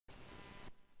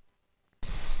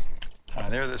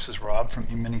there, this is Rob from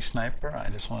Eminisniper. I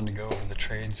just wanted to go over the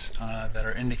trades that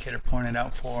our indicator pointed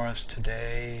out for us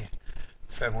today,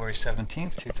 February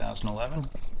 17th, 2011.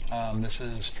 This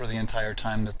is for the entire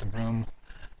time that the room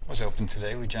was open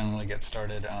today. We generally get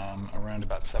started around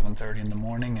about 7:30 in the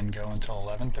morning and go until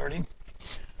 11:30.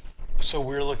 So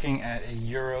we're looking at a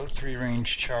Euro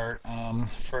 3-range chart.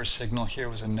 First signal here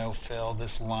was a no fill.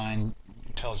 This line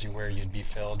tells you where you'd be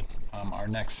filled. Our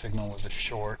next signal was a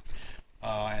short.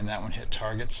 And that one hit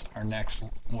targets. Our next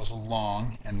was a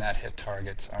long, and that hit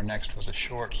targets. Our next was a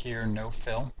short here, no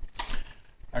fill.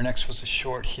 Our next was a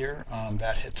short here,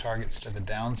 that hit targets to the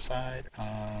downside.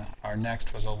 Our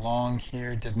next was a long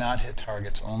here, did not hit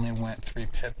targets, only went 3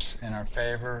 pips in our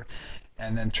favor,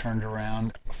 and then turned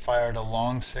around, fired a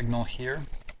long signal here.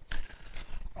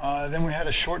 Then we had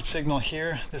a short signal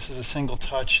here. This is a single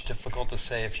touch, difficult to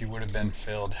say if you would have been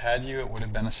filled. Had you, it would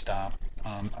have been a stop.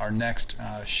 Our next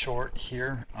short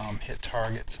here hit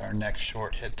targets. Our next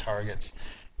short hit targets.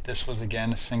 This was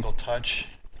again a single touch.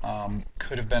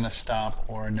 Could have been a stop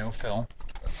or a no fill.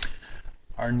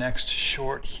 Our next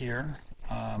short here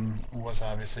was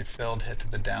obviously filled, hit to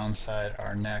the downside.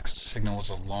 Our next signal was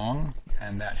a long,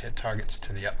 and that hit targets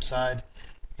to the upside.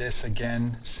 This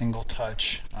again, single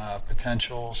touch,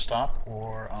 potential stop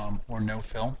or no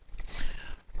fill.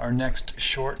 Our next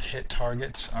short hit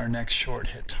targets, our next short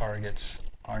hit targets,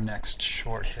 our next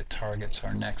short hit targets,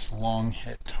 our next long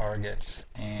hit targets,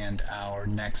 and our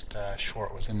next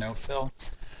short was a no fill.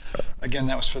 Again,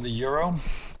 that was for the Euro.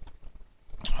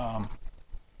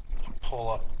 Pull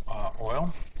up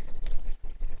oil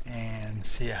and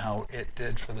see how it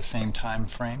did for the same time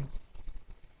frame.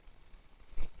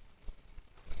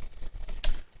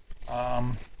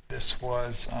 This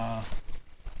was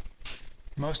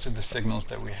most of the signals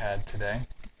that we had today.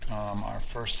 Our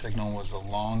first signal was a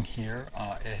long here,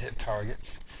 it hit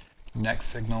targets. Next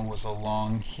signal was a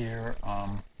long here,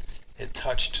 it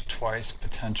touched twice,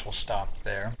 potential stop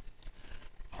there,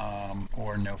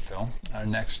 or no fill. Our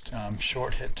next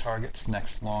short hit targets,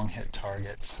 next long hit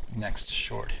targets, next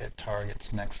short hit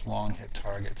targets, next long hit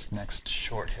targets, next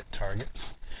short hit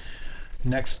targets.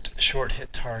 Next short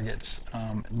hit targets,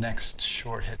 next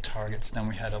short hit targets. Then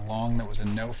we had a long that was a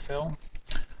no fill.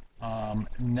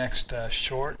 Next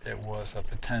short, it was a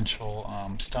potential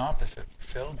stop if it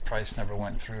filled. Price never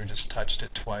went through, just touched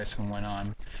it twice and went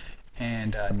on.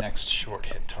 And next short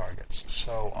hit targets.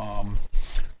 So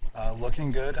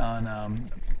looking good on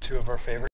 2 of our favorite